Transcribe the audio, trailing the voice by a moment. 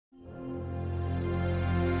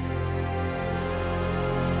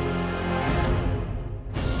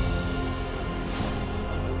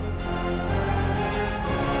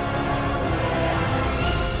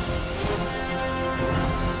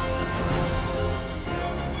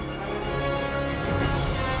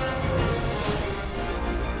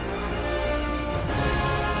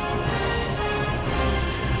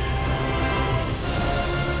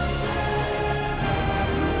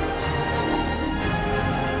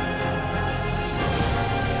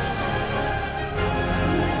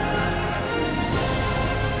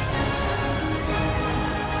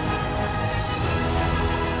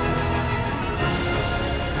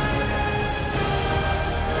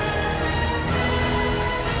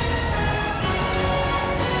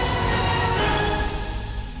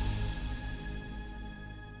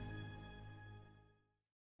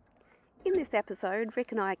today's episode,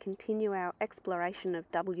 Rick and I continue our exploration of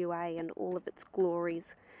WA and all of its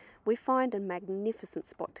glories. We find a magnificent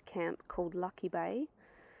spot to camp called Lucky Bay.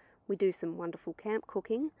 We do some wonderful camp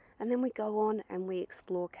cooking, and then we go on and we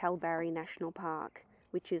explore Kalbarri National Park,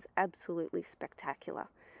 which is absolutely spectacular.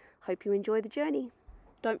 Hope you enjoy the journey.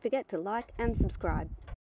 Don't forget to like and subscribe.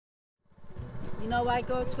 You know why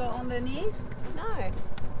goats go on their knees? No.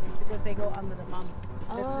 Because they go under the mum.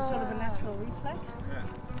 That's a sort of a natural reflex.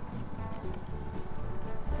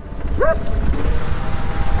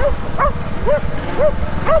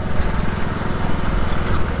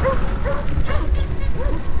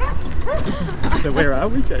 So where are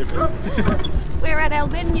we, JB? We're at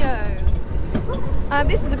Elbenjo.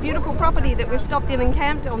 This is a beautiful property that we've stopped in and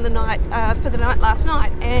camped on the night for the night last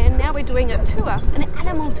night, and now we're doing a tour, an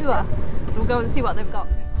animal tour. We'll go and see what they've got.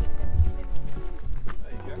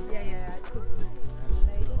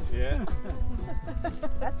 Yeah.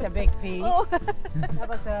 That's a big piece. Oh. That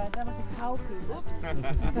was a cow piece. Oops.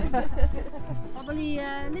 Probably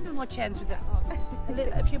a little bit more chance with that.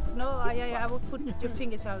 If you I will put your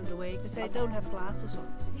fingers out of the way because they don't have glasses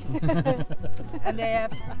on. And they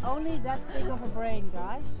have only that big of a brain,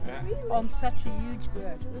 guys, on such a huge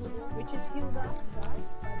bird, which is healed up, guys.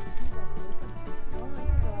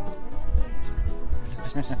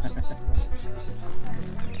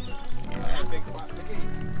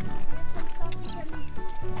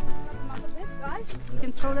 Guys, you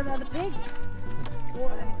can throw that at a pig. You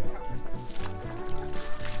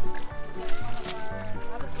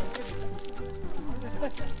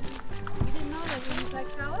didn't know that things like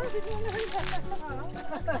cows? They're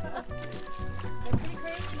pretty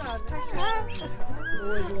crazy about it.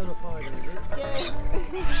 Always want to find it. Yes.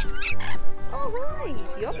 Oh, hi.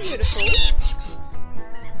 You're beautiful.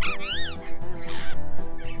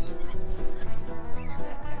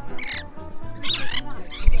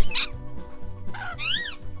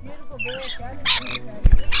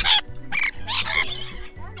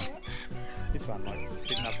 This one like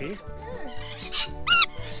sitting up here.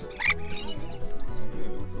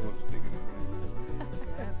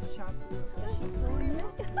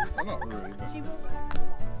 I'm not really, but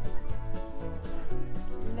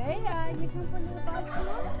Leia, you can put a little bite for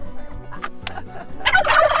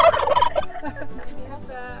We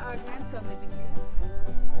have our grandson living here.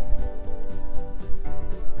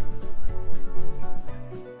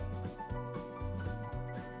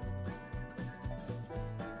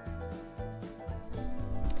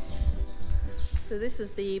 So this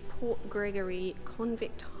is the Port Gregory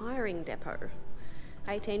Convict Hiring Depot,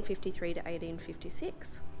 1853 to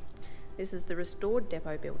 1856. This is the restored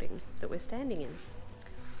depot building that we're standing in,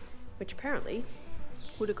 which apparently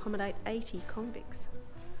would accommodate 80 convicts.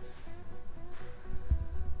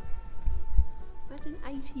 Imagine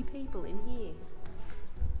 80 people in here.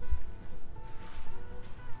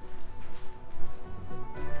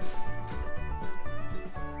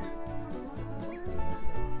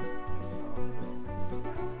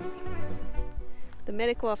 The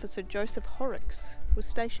medical officer Joseph Horrocks was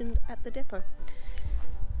stationed at the depot.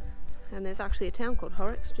 And there's actually a town called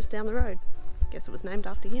Horrocks just down the road. Guess it was named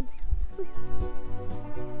after him.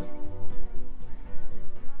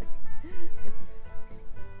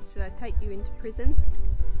 Should I take you into prison?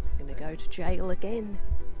 I'm gonna go to jail again.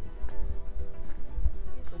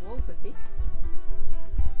 Here's the walls are thick.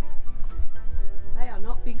 They are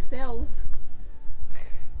not big cells.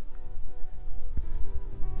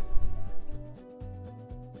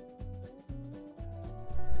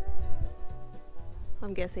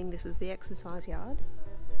 I'm guessing this is the exercise yard,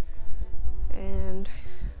 and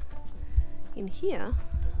in here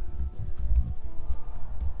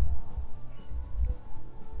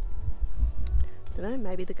don't know,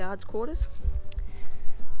 maybe the guards' quarters,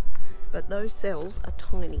 but those cells are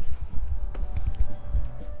tiny.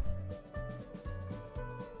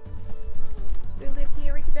 Who lived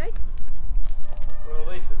here, Ricky Bay? Well,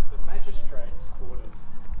 this is the magistrate's quarters.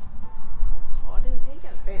 Oh, didn't he go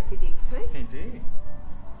fancy digs, hey? Indeed.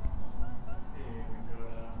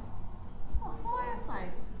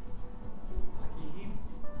 Fireplace. Lucky him.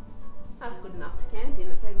 That's good enough to camp in.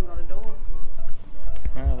 It's even got a door.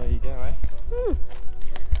 Well, there you go, eh?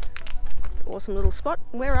 It's an awesome little spot.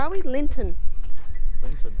 Where are we? Linton.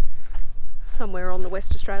 Linton. Somewhere on the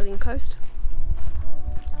West Australian coast.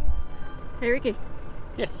 Hey Ricky,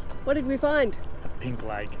 Yes. what did we find? A pink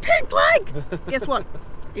lake. Pink lake! Guess what?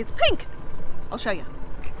 It's pink. I'll show you.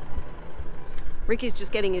 Ricky's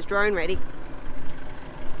just getting his drone ready.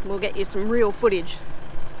 We'll get you some real footage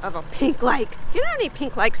of a pink lake. Do you know how many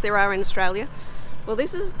pink lakes there are in Australia? Well,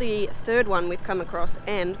 this is the third one we've come across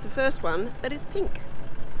and the first one that is pink.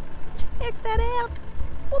 Check that out.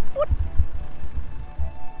 Whoop, whoop.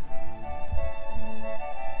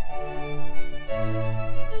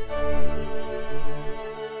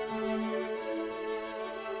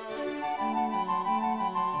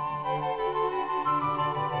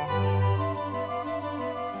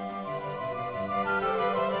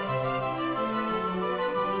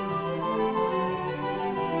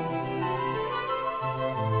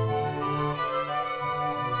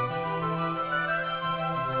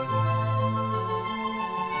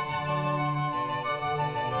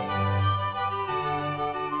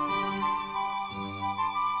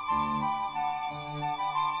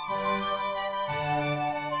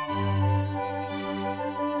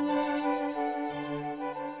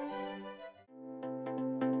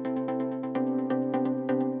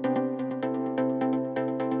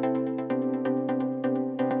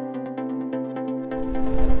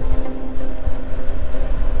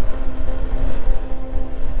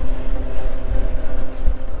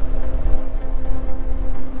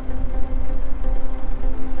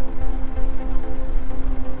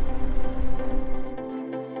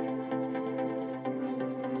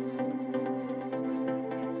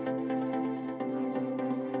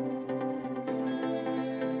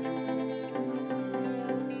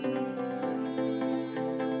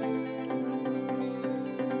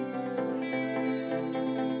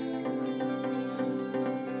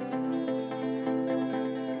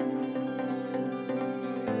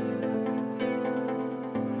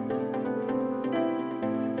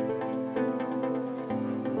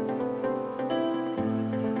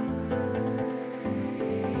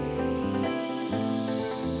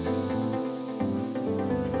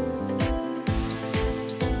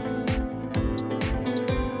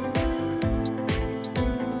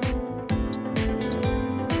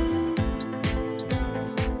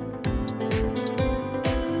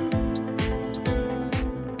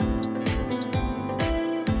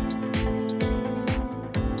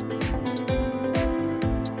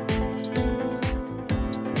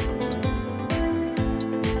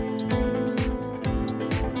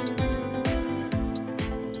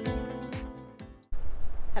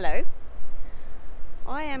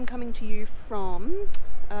 am coming to you from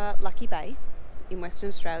Lucky Bay in Western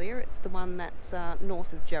Australia. It's the one that's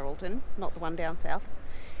north of Geraldton, not the one down south.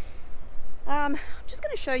 I'm just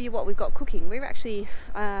going to show you what we've got cooking. We're actually,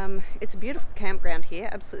 it's a beautiful campground here,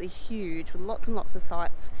 absolutely huge, with lots and lots of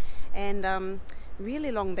sites, and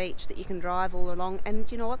really long beach that you can drive all along. And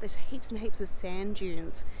you know what, there's heaps and heaps of sand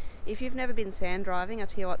dunes. If you've never been sand driving, I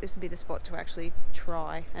tell you what, this would be the spot to actually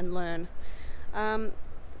try and learn.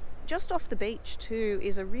 Just off the beach too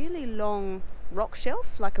is a really long rock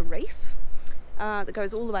shelf, like a reef, that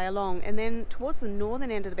goes all the way along, and then towards the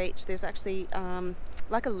northern end of the beach there's actually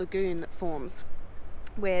like a lagoon that forms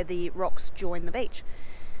where the rocks join the beach.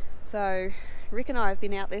 So Rick and I have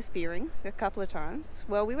been out there spearing a couple of times.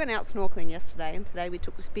 Well, we went out snorkeling yesterday, and today we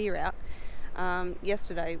took the spear out.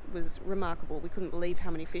 Yesterday was remarkable. We couldn't believe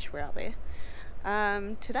how many fish were out there.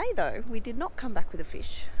 Today though, we did not come back with a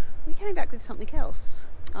fish. We came back with something else.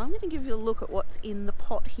 I'm going to give you a look at what's in the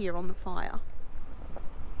pot here on the fire.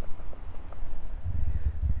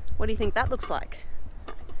 What do you think that looks like?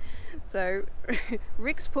 So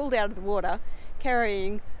Rick's pulled out of the water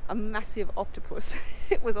carrying a massive octopus.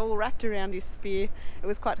 It was all wrapped around his spear. It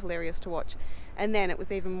was quite hilarious to watch. And then it was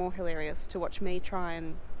even more hilarious to watch me try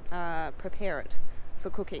and prepare it for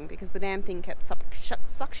cooking, because the damn thing kept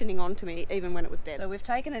suctioning onto me even when it was dead. So we've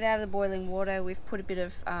taken it out of the boiling water. We've put a bit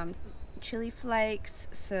of chili flakes,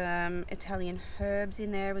 some Italian herbs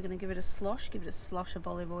in there. We're going to give it a slosh. Give it a slosh of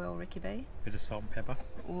olive oil, Ricky B. Bit of salt and pepper.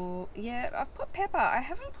 Or yeah, I've put pepper. I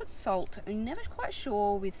haven't put salt. I'm never quite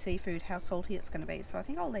sure with seafood how salty it's going to be, so I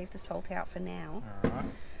think I'll leave the salt out for now. Alright.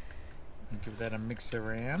 Give that a mix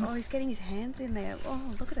around. Oh, he's getting his hands in there. Oh,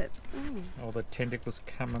 look at it. Oh. All the tentacles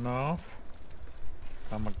coming off.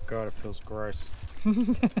 Oh my god, it feels gross. I think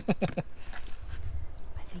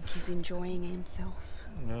he's enjoying himself.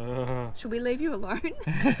 Should we leave you alone?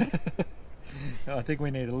 I think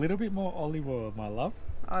we need a little bit more olive oil, my love.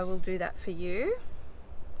 I will do that for you.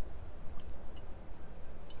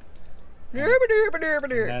 I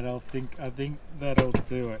think that'll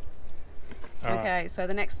do it. Okay, so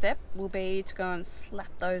the next step will be to go and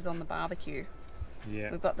slap those on the barbecue.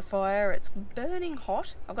 Yeah. We've got the fire, it's burning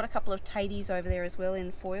hot. I've got a couple of taties over there as well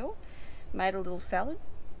in foil. Made a little salad.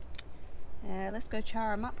 Let's go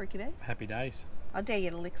char them up, Ricky B. Happy days. I dare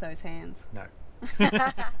you to lick those hands. No. All right.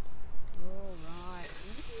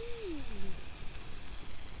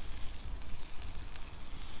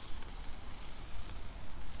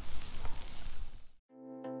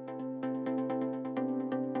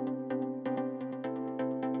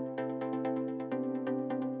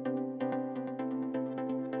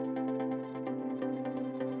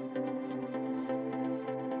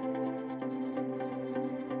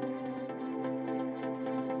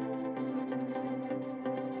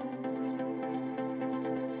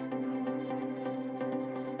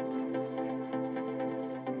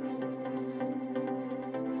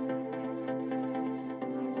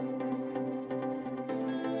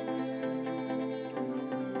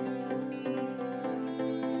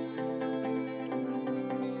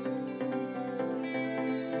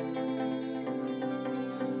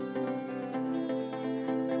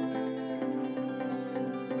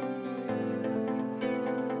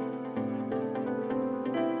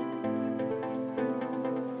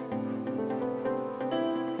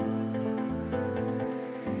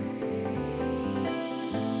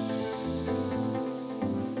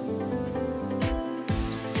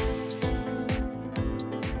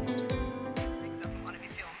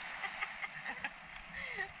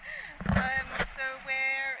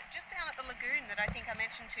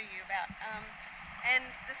 To you about and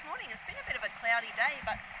this morning it's been a bit of a cloudy day,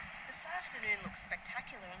 but this afternoon looks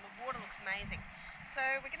spectacular and the water looks amazing. So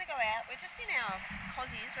we're going to go out. We're just in our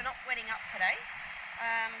cozies, we're not wetting up today.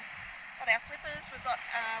 Got our flippers, we've got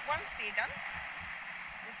one spear gun.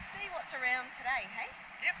 We'll see what's around today, hey?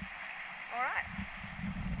 Yep. Alright.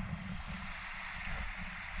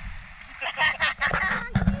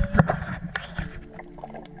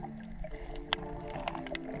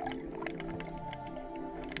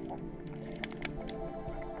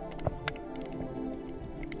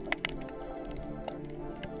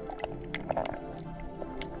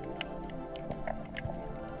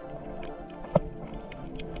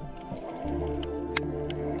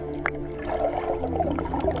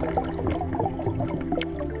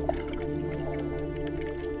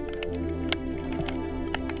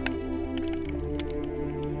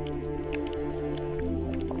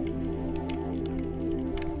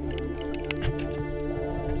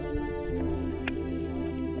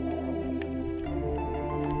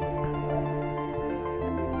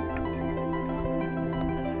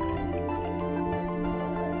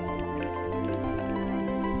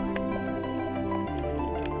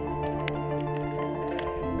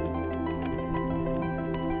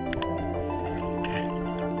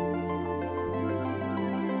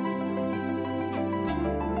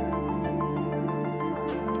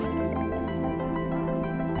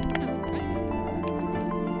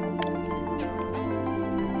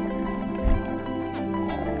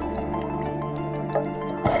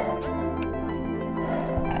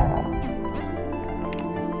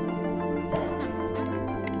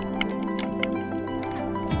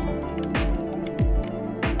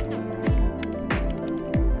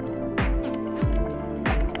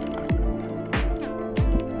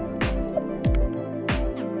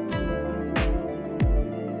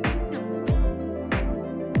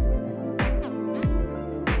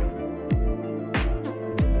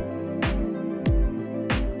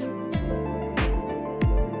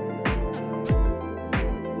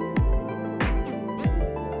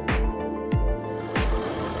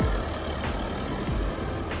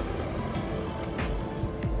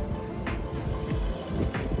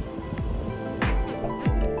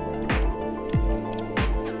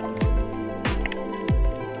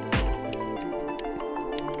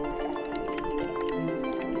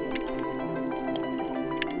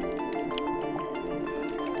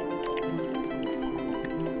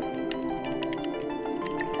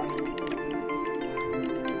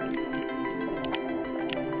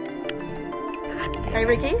 Hey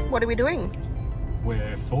Ricky, what are we doing?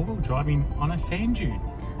 We're four-wheel driving on a sand dune.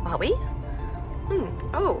 Are we?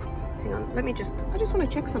 Oh, hang on, I just want to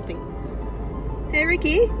check something. Hey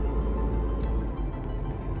Ricky,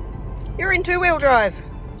 you're in two-wheel drive.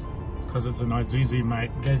 It's because it's an Isuzu, mate.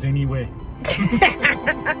 It goes anywhere.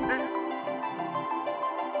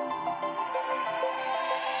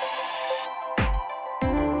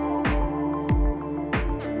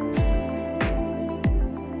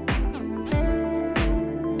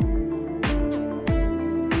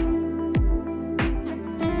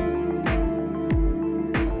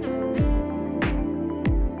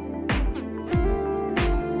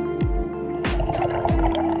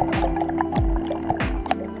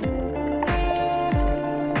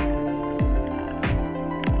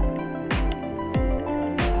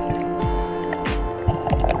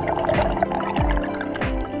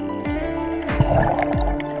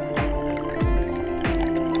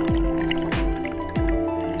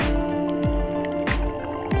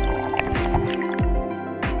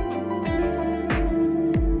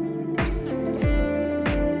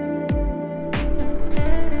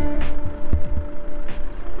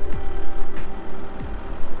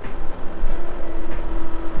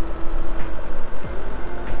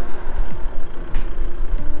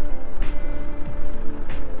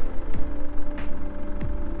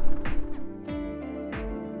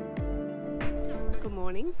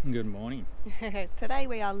 Good morning. Today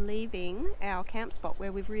we are leaving our camp spot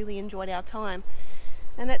where we've really enjoyed our time,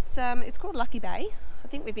 and it's called Lucky Bay. I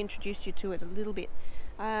think we've introduced you to it a little bit.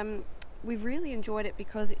 We've really enjoyed it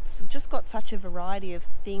because it's just got such a variety of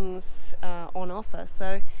things on offer.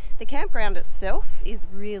 So the campground itself is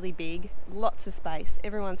really big, lots of space,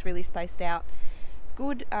 everyone's really spaced out,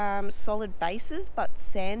 good solid bases but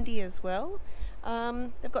sandy as well.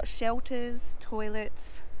 They've got shelters,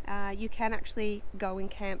 toilets. You can actually go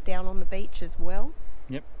and camp down on the beach as well.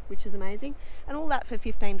 Yep. Which is amazing. And all that for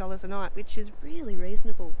 $15 a night, which is really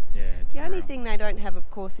reasonable. Yeah, it's the only thing they don't have,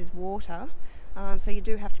 of course, is water. So you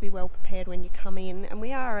do have to be well prepared when you come in. And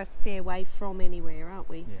we are a fair way from anywhere, aren't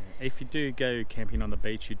we? Yeah. If you do go camping on the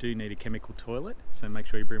beach, you do need a chemical toilet. So make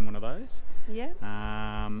sure you bring one of those. Yeah.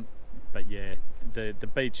 But yeah, the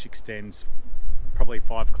beach extends probably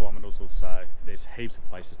 5 kilometres or so. There's heaps of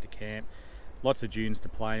places to camp. Lots of dunes to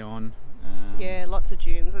play on. Yeah, lots of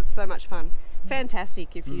dunes. It's so much fun.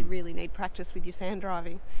 Fantastic if you really need practice with your sand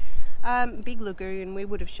driving. Big lagoon, we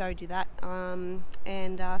would have showed you that. And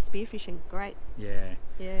spearfishing, great. Yeah.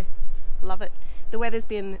 Yeah, love it. The weather's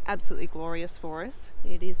been absolutely glorious for us.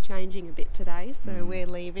 It is changing a bit today, so we're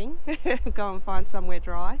leaving. Go and find somewhere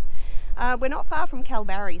dry. We're not far from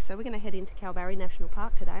Kalbarri, so we're going to head into Kalbarri National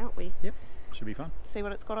Park today, aren't we? Yep, should be fun. See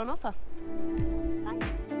what it's got on offer. Bye.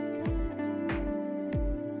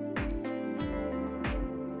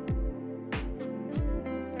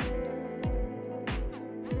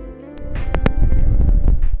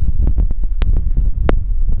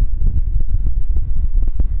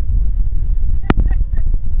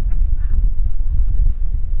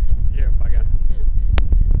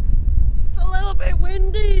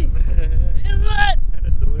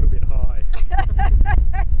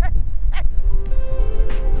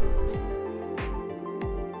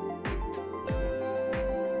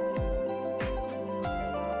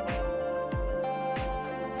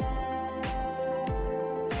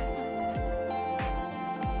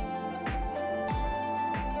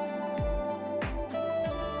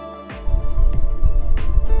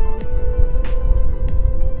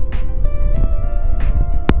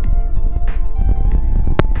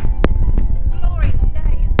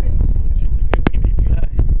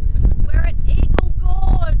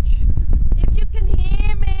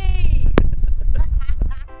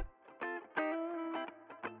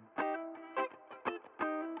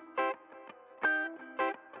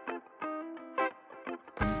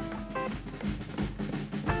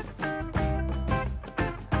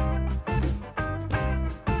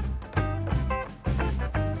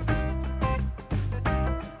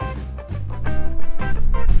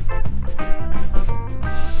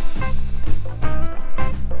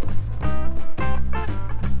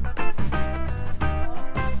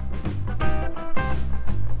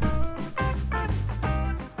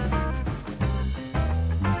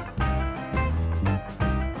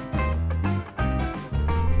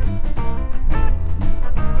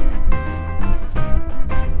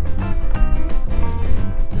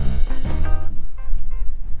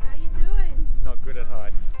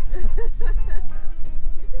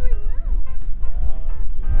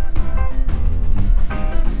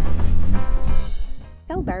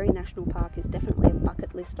 National Park is definitely a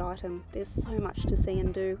bucket list item. There's so much to see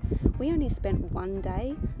and do. We only spent one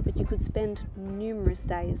day, but you could spend numerous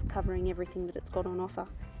days covering everything that it's got on offer.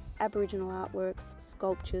 Aboriginal artworks,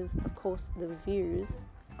 sculptures, of course the views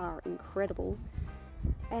are incredible,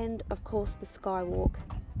 and of course the skywalk.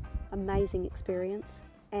 Amazing experience,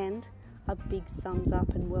 and a big thumbs up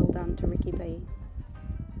and well done to Ricky B.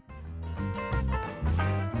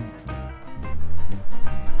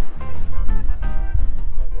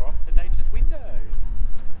 So we're off to nature's window.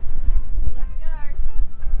 Let's go!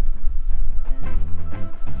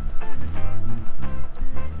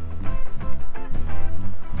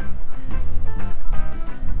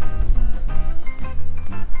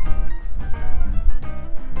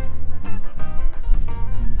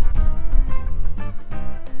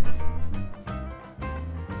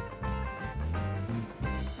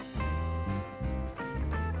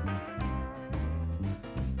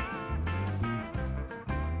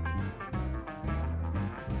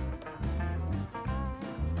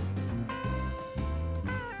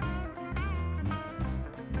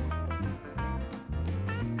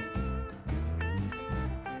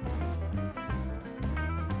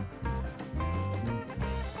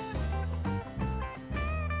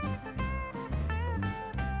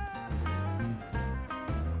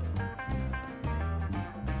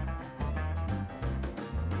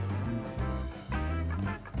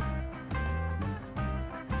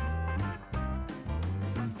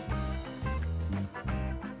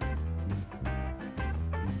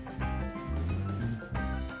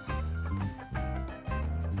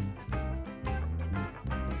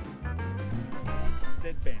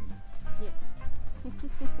 Bend. Yes.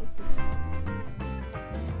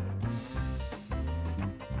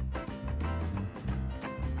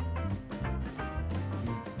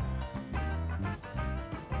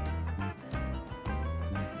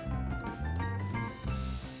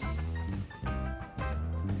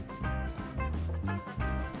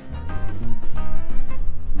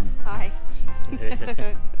 Hi.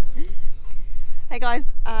 Hey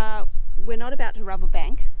guys, we're not about to rub a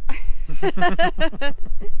bank.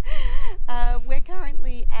 We're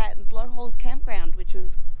currently at Blowholes Campground, which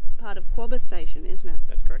is part of Quabba Station, isn't it?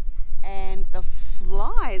 That's correct. And the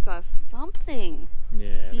flies are something.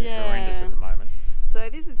 Yeah, they're horrendous at the moment. So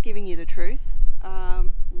this is giving you the truth.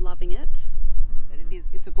 Loving it.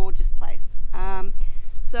 It's a gorgeous place.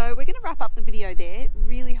 So we're going to wrap up the video there.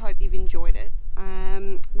 Really hope you've enjoyed it.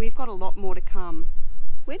 We've got a lot more to come.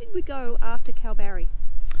 Where did we go after Kalbarri?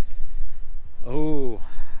 Oh,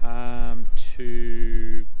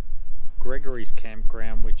 to Gregory's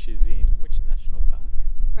campground, which is in which national park?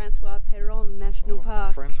 Francois Perron National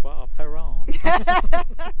Park. Francois Perron.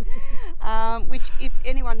 Which, if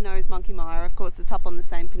anyone knows Monkey Mire, of course it's up on the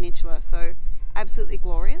same peninsula, so absolutely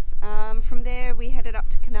glorious. From there we headed up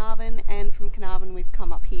to Carnarvon, and from Carnarvon we've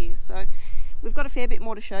come up here. So we've got a fair bit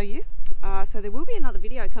more to show you. So there will be another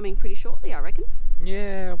video coming pretty shortly, I reckon.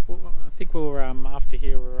 Yeah, well, I think we're after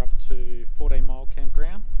here we're up to 14 Mile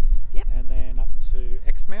Campground. Yep. And then up to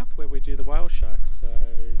Exmouth where we do the whale shark. So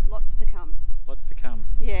lots to come. Lots to come.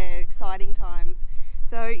 Yeah, exciting times.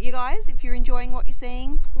 So you guys, if you're enjoying what you're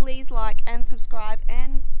seeing, please like and subscribe,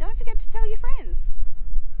 and don't forget to tell your friends.